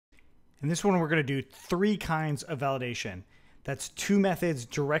In this one, we're going to do 3 kinds of validation. That's 2 methods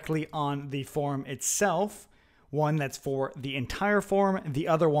directly on the form itself. One that's for the entire form, the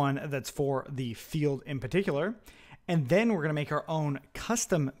other one that's for the field in particular. And then we're going to make our own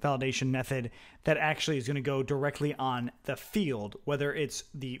custom validation method that actually is going to go directly on the field, whether it's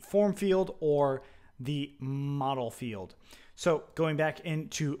the form field or the model field. So going back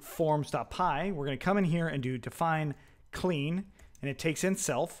into forms.py, we're going to come in here and do define clean, and it takes in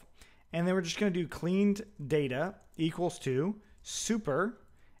self. And then we're just going to do cleaned data equals to super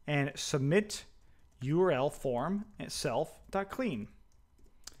and submit URL form self.clean.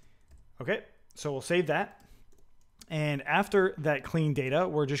 Okay, so we'll save that. And after that clean data,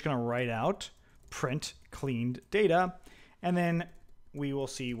 we're just going to write out print cleaned data, and then we will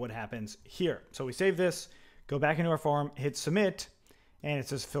see what happens here. So we save this, go back into our form, hit submit, and it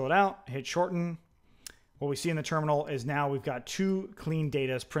says fill it out, hit shorten. What we see in the terminal is now we've got 2 clean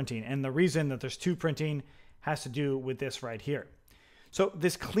datas printing, and the reason that there's 2 printing has to do with this right here. So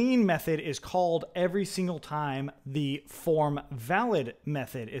this clean method is called every single time the form valid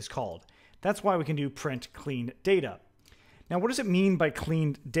method is called. That's why we can do print cleaned data. Now, what does it mean by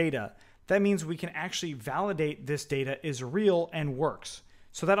cleaned data? That means we can actually validate this data is real and works.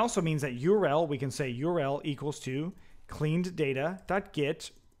 So that also means that URL, we can say URL equals to cleaned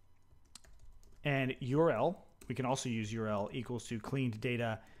data.get, and URL, we can also use URL equals to cleaned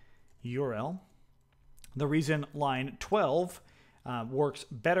data URL. The reason line 12 works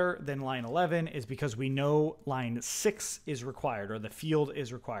better than line 11 is because we know line 6 is required, or the field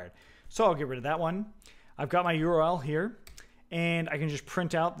is required. So I'll get rid of that one. I've got my URL here, and I can just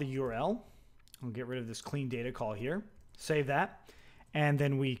print out the URL. I'll get rid of this clean data call here, save that, and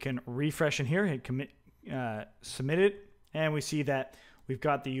then we can refresh in here, hit commit, submit it, and we see that we've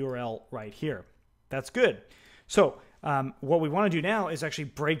got the URL right here. That's good. So what we want to do now is actually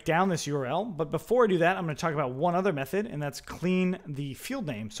break down this URL. But before I do that, I'm going to talk about one other method, and that's clean the field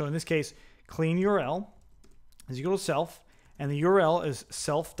name. So in this case, clean URL is equal to self, and the URL is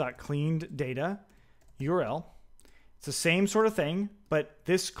self.cleanedData URL. It's the same sort of thing, but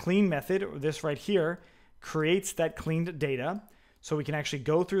this clean method, or this right here, creates that cleaned data. So we can actually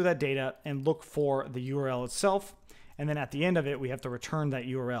go through that data and look for the URL itself. And then at the end of it, we have to return that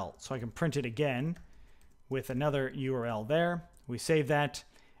URL. So I can print it again with another URL there. We save that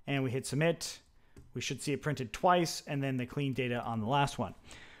and we hit submit. We should see it printed twice, and then the clean data on the last one.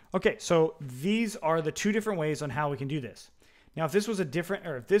 Okay, so these are the 2 different ways on how we can do this. Now, if this was a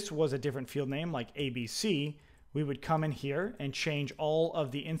different field name like ABC, we would come in here and change all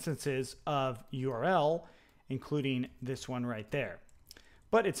of the instances of URL, including this one right there.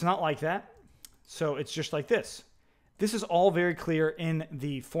 But it's not like that. So it's just like this. This is all very clear in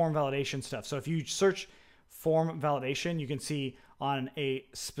the form validation stuff. So if you search form validation, you can see on a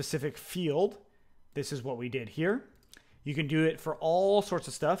specific field, this is what we did here. You can do it for all sorts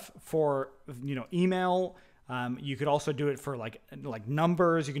of stuff, for email. You could also do it for like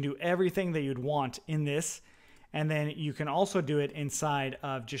numbers. You can do everything that you'd want in this. And then you can also do it inside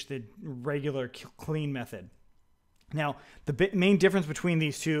of just the regular clean method. Now, the main difference between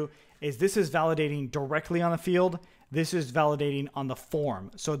these two is this is validating directly on the field. This is validating on the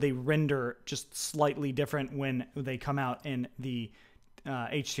form. So they render just slightly different when they come out in the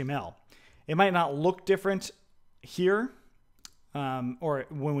HTML. It might not look different here, or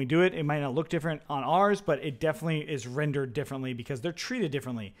when we do it, it might not look different on ours, but it definitely is rendered differently because they're treated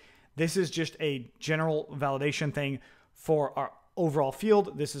differently. This is just a general validation thing for our overall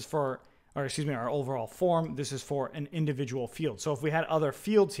field. This is for, or excuse me, our overall form. This is for an individual field. So if we had other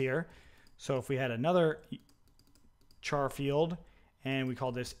fields here, so if we had another char field and we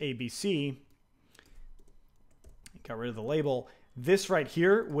call this ABC, got rid of the label, this right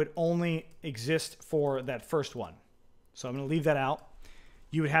here would only exist for that first one. So I'm going to leave that out.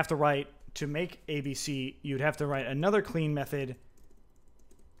 You would have to write, to make ABC, you would have to write another clean method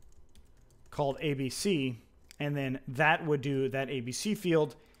called ABC, and then that would do that ABC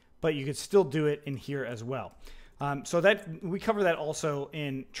field, but you could still do it in here as well. So that we cover that also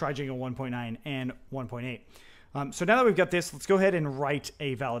in Try Django 1.9 and 1.8. So now that we've got this, let's go ahead and write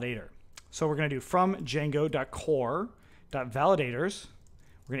a validator. So we're going to do from django.core.validators.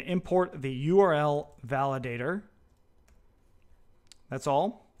 We're going to import the URL validator. That's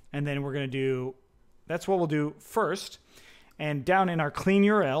all. And then we're going to do, that's what we'll do first. And down in our clean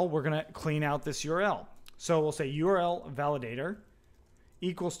URL, we're going to clean out this URL. So we'll say URL validator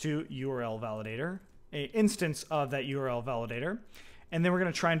equals to URL validator, an instance of that URL validator. And then we're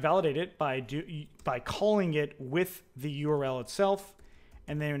going to try and validate it by calling it with the URL itself.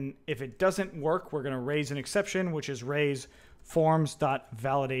 And then if it doesn't work, we're going to raise an exception, which is raise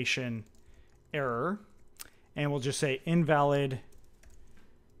forms.validation error, and we'll just say invalid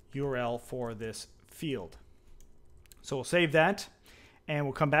URL for this field. So we'll save that, and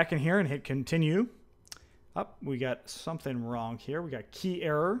we'll come back in here and hit continue. We got something wrong here. We got key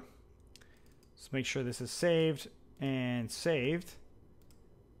error. Let's make sure this is saved and saved.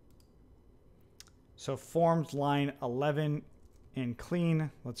 So forms line 11 and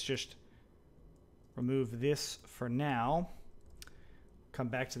clean. Let's just remove this for now. Come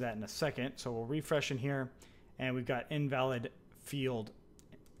back to that in a second. So we'll refresh in here, and we've got invalid field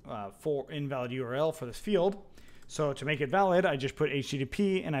for invalid URL for this field. So to make it valid, I just put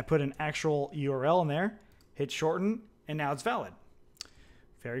HTTP and I put an actual URL in there, hit shorten, and now it's valid.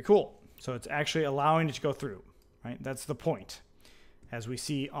 Very cool. So it's actually allowing it to go through, right? That's the point, as we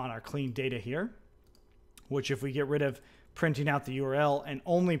see on our clean data here, which if we get rid of printing out the URL and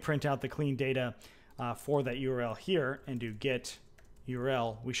only print out the clean data for that URL here and do get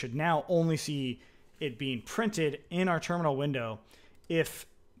URL, we should now only see it being printed in our terminal window if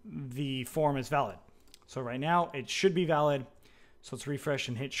the form is valid. So right now it should be valid. So let's refresh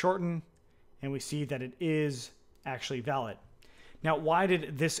and hit shorten, and we see that it is actually valid. Now, why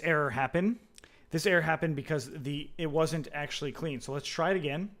did this error happen? This error happened because it wasn't actually clean. So let's try it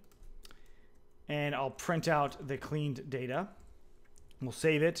again, and I'll print out the cleaned data. We'll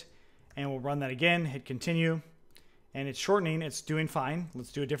save it, and we'll run that again, hit continue, and it's shortening. It's doing fine.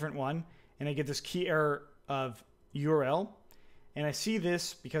 Let's do a different one, and I get this key error of URL. And I see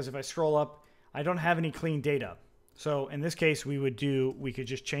this because if I scroll up, I don't have any clean data. So in this case, we could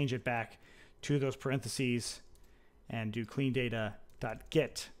just change it back to those parentheses and do clean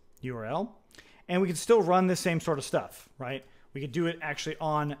data.get URL. And we can still run the same sort of stuff, right? We could do it actually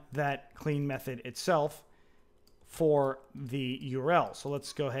on that clean method itself for the URL. So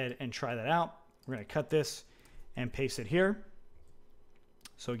let's go ahead and try that out. We're going to cut this and paste it here.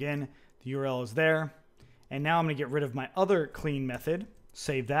 So again, the URL is there. And now I'm going to get rid of my other clean method,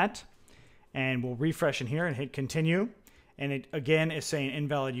 save that, and we'll refresh in here and hit continue. And it again is saying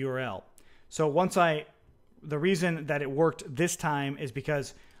invalid URL. So the reason that it worked this time is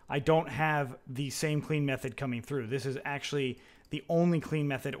because I don't have the same clean method coming through. This is actually the only clean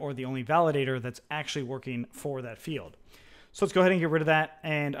method or the only validator that's actually working for that field. So let's go ahead and get rid of that.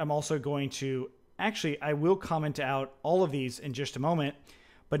 And I'm also going to, I will comment out all of these in just a moment.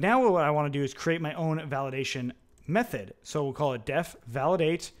 But now what I want to do is create my own validation method. So we'll call it def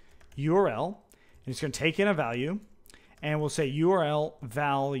validate URL. And it's going to take in a value. And we'll say URL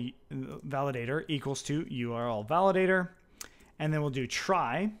validator equals to URL validator. And then we'll do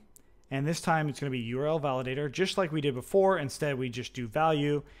try. And this time it's going to be URL validator, just like we did before. Instead, we just do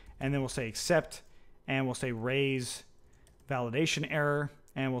value. And then we'll say accept. And we'll say raise validation error.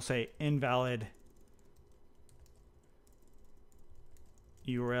 And we'll say invalid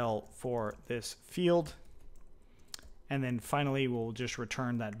URL for this field. And then finally, we'll just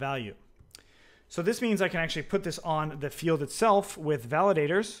return that value. So this means I can actually put this on the field itself with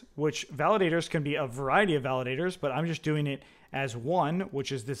validators, which validators can be a variety of validators, but I'm just doing it as one,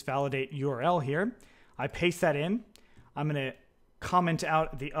 which is this validate URL here. I paste that in. I'm going to comment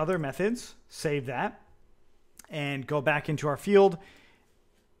out the other methods, save that, and go back into our field.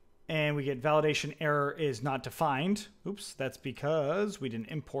 And we get validation error is not defined. Oops, that's because we didn't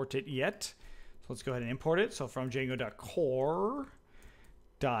import it yet. So let's go ahead and import it. So from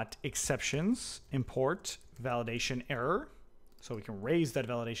Django.core.exceptions, import validation error. So we can raise that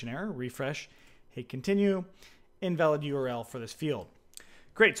validation error, refresh, hit continue, invalid URL for this field.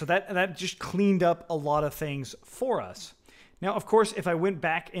 Great, so that just cleaned up a lot of things for us. Now, of course, if I went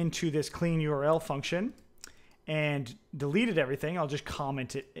back into this clean URL function and deleted everything, I'll just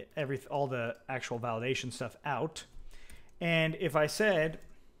comment all the actual validation stuff out. And if I said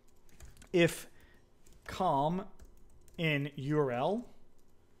if com in URL,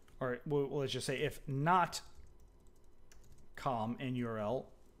 or let's just say if not com in URL,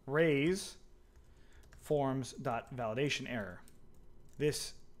 raise forms.validation error.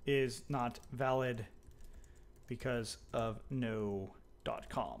 This is not valid because of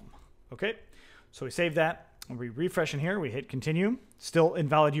no.com. Okay, so we save that. We refresh in here, we hit continue, still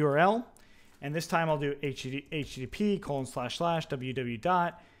invalid URL, and this time I'll do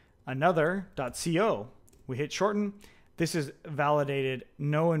http://www.another.co. We hit shorten. This is validated,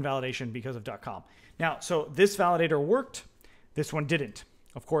 no invalidation because of .com. Now, so this validator worked, this one didn't.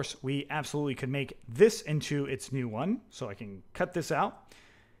 Of course, we absolutely could make this into its new one, so I can cut this out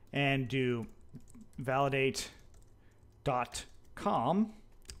and do validate.com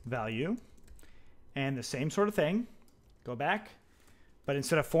value. And the same sort of thing, go back, but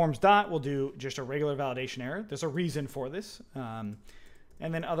instead of forms dot, we'll do just a regular validation error. There's a reason for this.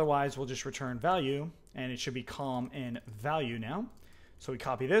 And then otherwise we'll just return value, and it should be com in value now. So we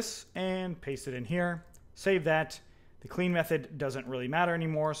copy this and paste it in here, save that. The clean method doesn't really matter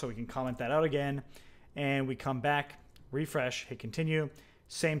anymore, so we can comment that out again. And we come back, refresh, hit continue,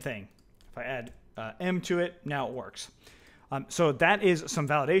 same thing. If I add M to it, now it works. So that is some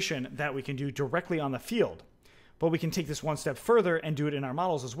validation that we can do directly on the field. But we can take this one step further and do it in our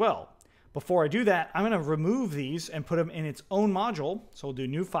models as well. Before I do that, I'm going to remove these and put them in its own module. So we'll do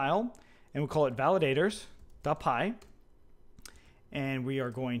new file, and we'll call it validators.py. And we are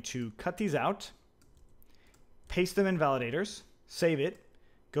going to cut these out, paste them in validators, save it,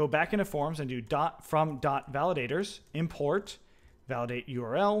 go back into forms and do .from.validators, import, validate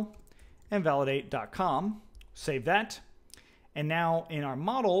URL, and validate.com, save that. And now in our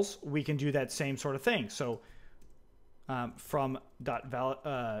models, we can do that same sort of thing. So from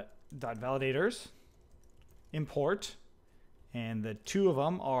 .validators, import, and the two of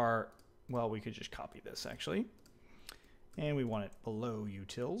them are, well, we could just copy this actually. And we want it below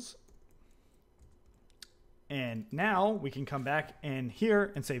utils. And now we can come back in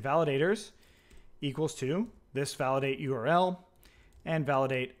here and say validators equals to this validate URL and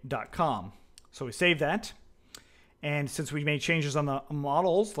validate.com. So we save that. And since we made changes on the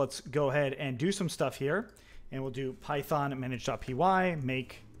models, let's go ahead and do some stuff here. And we'll do Python manage.py,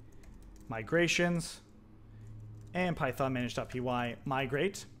 make migrations, and Python manage.py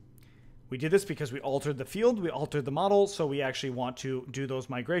migrate. We did this because we altered the field, we altered the model, so we actually want to do those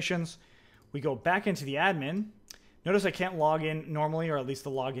migrations. We go back into the admin. Notice I can't log in normally, or at least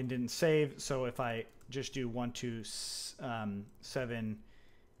the login didn't save. So if I just do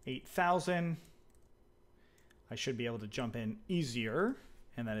 127.8,000, I should be able to jump in easier.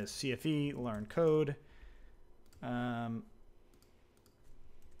 And that is CFE, learn code.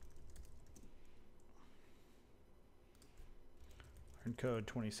 Learn code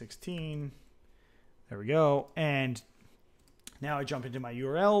 2016. There we go. And now I jump into my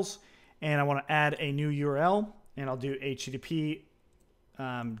URLs, and I want to add a new URL, and I'll do http.co.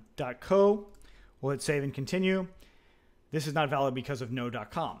 We'll hit save and continue. This is not valid because of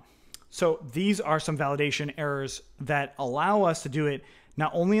no.com. So these are some validation errors that allow us to do it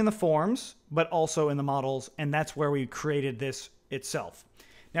not only in the forms, but also in the models, and that's where we created this itself.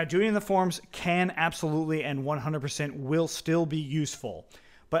 Now, doing it in the forms can absolutely and 100% will still be useful,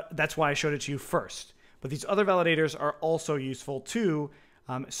 but that's why I showed it to you first. But these other validators are also useful too,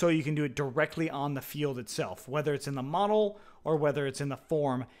 so you can do it directly on the field itself, whether it's in the model or whether it's in the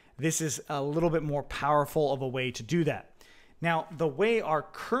form. This is a little bit more powerful of a way to do that. Now, the way our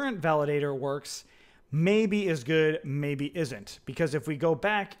current validator works maybe is good, maybe isn't, because if we go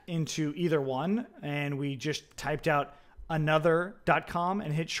back into either one and we just typed out another.com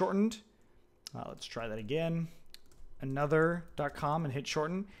and hit shortened. Let's try that again. Another.com and hit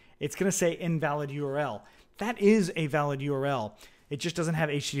shorten. It's going to say invalid URL. That is a valid URL. It just doesn't have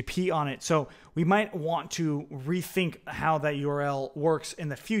HTTP on it. So we might want to rethink how that URL works in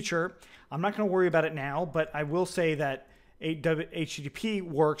the future. I'm not going to worry about it now, but I will say that HTTP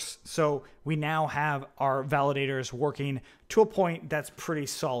works. So we now have our validators working to a point that's pretty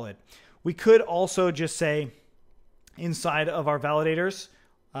solid. We could also just say, inside of our validators,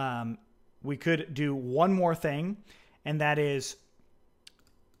 we could do one more thing, and that is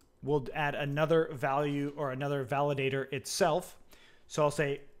we'll add another value or another validator itself. So I'll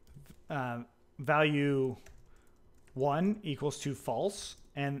say value 1 equals to false,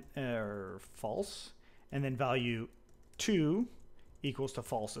 and false, and then value 2 equals to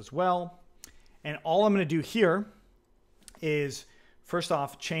false as well. And all I'm going to do here is, first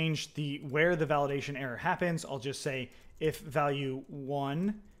off, change where the validation error happens. I'll just say if value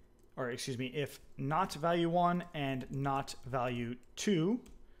 1, or excuse me, if not value 1 and not value 2,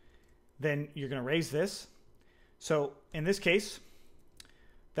 then you're going to raise this. So in this case,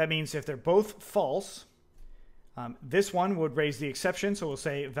 that means if they're both false, this one would raise the exception. So we'll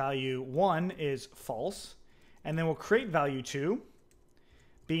say value 1 is false, and then we'll create value 2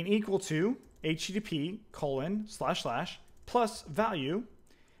 being equal to http:// plus value,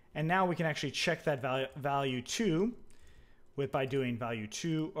 and now we can actually check that value 2 by doing value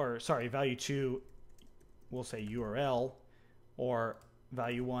 2, or sorry, value 2, we'll say URL, or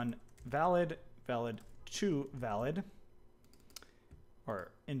value 1 valid, valid 2 valid,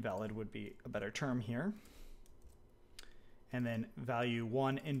 or invalid would be a better term here. And then value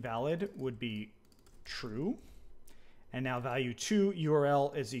 1 invalid would be true. And now value 2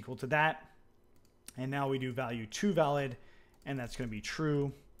 URL is equal to that. And now we do value 2 valid, and that's going to be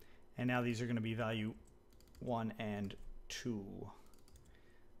true. And now these are going to be value 1 and 2.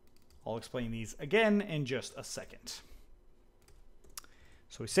 I'll explain these again in just a second.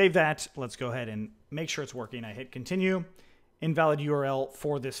 So we save that. Let's go ahead and make sure it's working. I hit continue. Invalid URL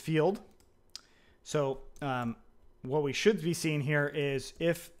for this field. So what we should be seeing here is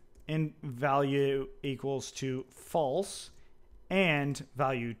if in value equals to false and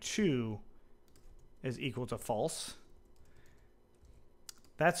value 2 is equal to false.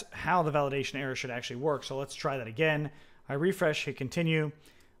 That's how the validation error should actually work. So let's try that again. I refresh, hit continue.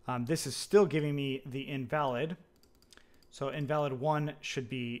 This is still giving me the invalid. So invalid 1 should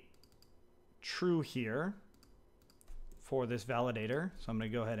be true here for this validator. So I'm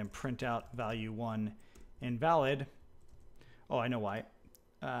going to go ahead and print out value 1 invalid. Oh, I know why.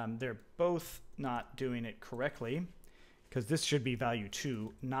 They're both not doing it correctly because this should be value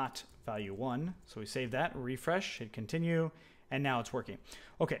 2, not value 1. So we save that, refresh, hit continue, and now it's working.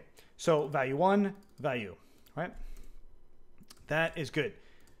 Okay, so value 1, value, right? That is good.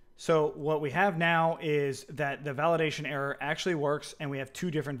 So what we have now is that the validation error actually works and we have 2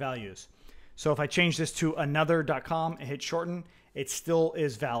 different values. So if I change this to another.com and hit shorten, it still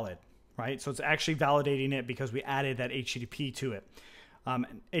is valid, right? So it's actually validating it because we added that HTTP to it.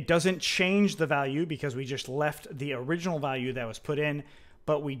 It doesn't change the value because we just left the original value that was put in,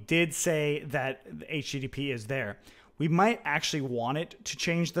 but we did say that the HTTP is there. We might actually want it to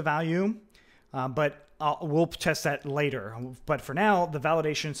change the value, but we'll test that later. But for now, the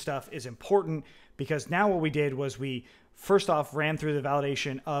validation stuff is important because now what we did was we first off ran through the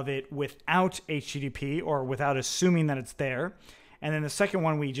validation of it without HTTP or without assuming that it's there. And then the second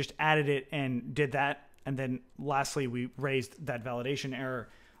one, we just added it and did that. And then lastly, we raised that validation error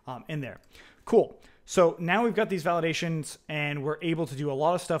in there. Cool. So now we've got these validations and we're able to do a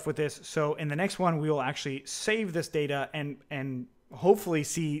lot of stuff with this. So in the next one, we will actually save this data and hopefully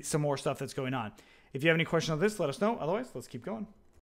see some more stuff that's going on. If you have any questions on this, let us know. Otherwise, let's keep going.